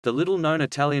The little-known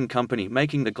Italian company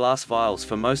making the glass vials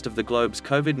for most of the globe's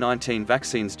COVID-19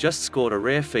 vaccines just scored a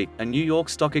rare feat, a New York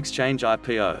Stock Exchange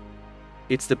IPO.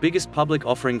 It's the biggest public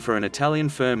offering for an Italian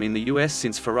firm in the US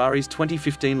since Ferrari's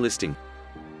 2015 listing.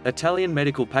 Italian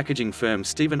medical packaging firm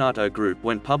Stevanato Group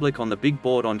went public on the big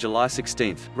board on July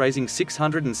 16, raising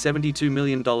 $672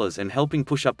 million and helping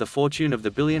push up the fortune of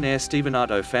the billionaire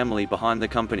Stevanato family behind the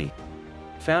company.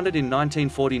 Founded in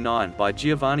 1949 by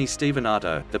Giovanni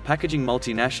Stevanato, the packaging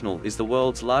multinational is the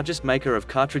world's largest maker of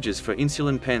cartridges for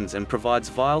insulin pens and provides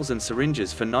vials and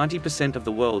syringes for 90% of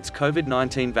the world's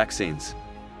COVID-19 vaccines.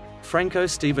 Franco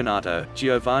Stevanato,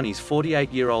 Giovanni's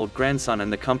 48-year-old grandson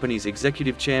and the company's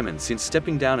executive chairman since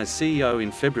stepping down as CEO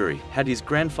in February, had his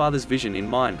grandfather's vision in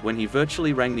mind when he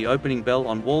virtually rang the opening bell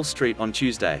on Wall Street on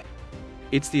Tuesday.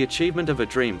 "It's the achievement of a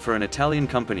dream for an Italian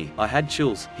company. I had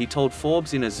chills," he told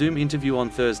Forbes in a Zoom interview on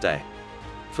Thursday.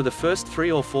 "For the first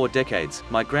 3 or 4 decades,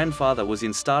 my grandfather was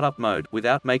in startup mode,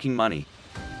 without making money.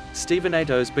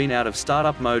 Stevanato's been out of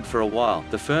startup mode for a while."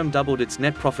 The firm doubled its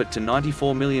net profit to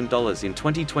 $94 million in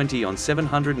 2020 on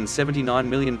 $779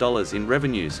 million in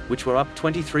revenues, which were up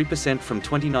 23% from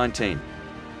 2019.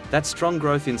 That strong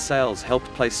growth in sales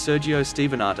helped place Sergio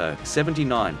Stevanato,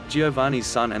 79, Giovanni's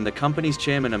son and the company's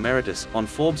chairman emeritus, on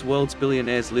Forbes' World's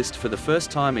Billionaires list for the first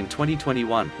time in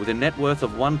 2021, with a net worth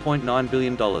of $1.9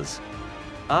 billion.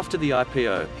 After the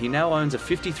IPO, he now owns a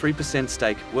 53%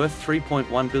 stake, worth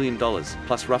 $3.1 billion,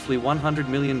 plus roughly $100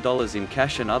 million in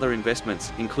cash and other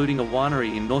investments, including a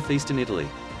winery in northeastern Italy.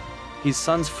 His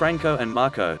sons Franco and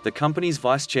Marco, the company's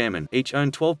vice chairman, each own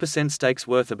 12% stakes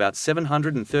worth about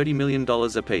 $730 million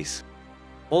apiece.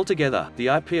 Altogether, the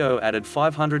IPO added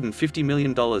 $550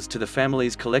 million to the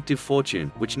family's collective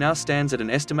fortune, which now stands at an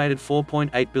estimated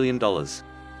 $4.8 billion.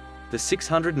 The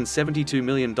 $672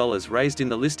 million raised in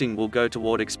the listing will go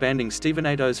toward expanding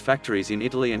Stevanato's factories in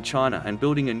Italy and China and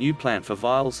building a new plant for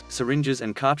vials, syringes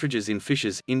and cartridges in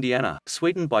Fishers, Indiana,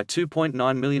 sweetened by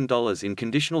 $2.9 million in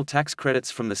conditional tax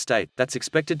credits from the state. That's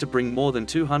expected to bring more than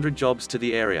 200 jobs to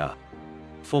the area.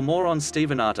 For more on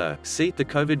Stevanato, see, the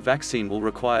COVID vaccine will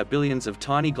require billions of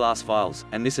tiny glass vials,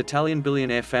 and this Italian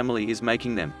billionaire family is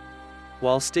making them.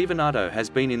 While Stevanato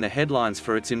has been in the headlines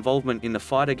for its involvement in the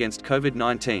fight against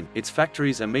COVID-19, its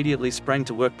factories immediately sprang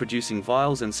to work producing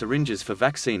vials and syringes for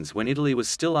vaccines when Italy was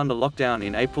still under lockdown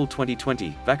in April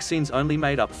 2020. Vaccines only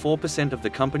made up 4% of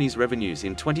the company's revenues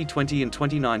in 2020 and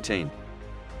 2019.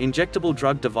 Injectable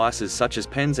drug devices such as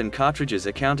pens and cartridges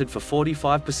accounted for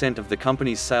 45% of the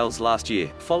company's sales last year,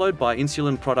 followed by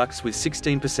insulin products with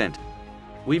 16%.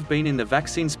 "We've been in the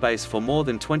vaccine space for more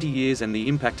than 20 years and the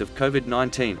impact of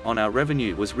COVID-19 on our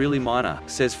revenue was really minor,"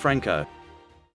 says Franco.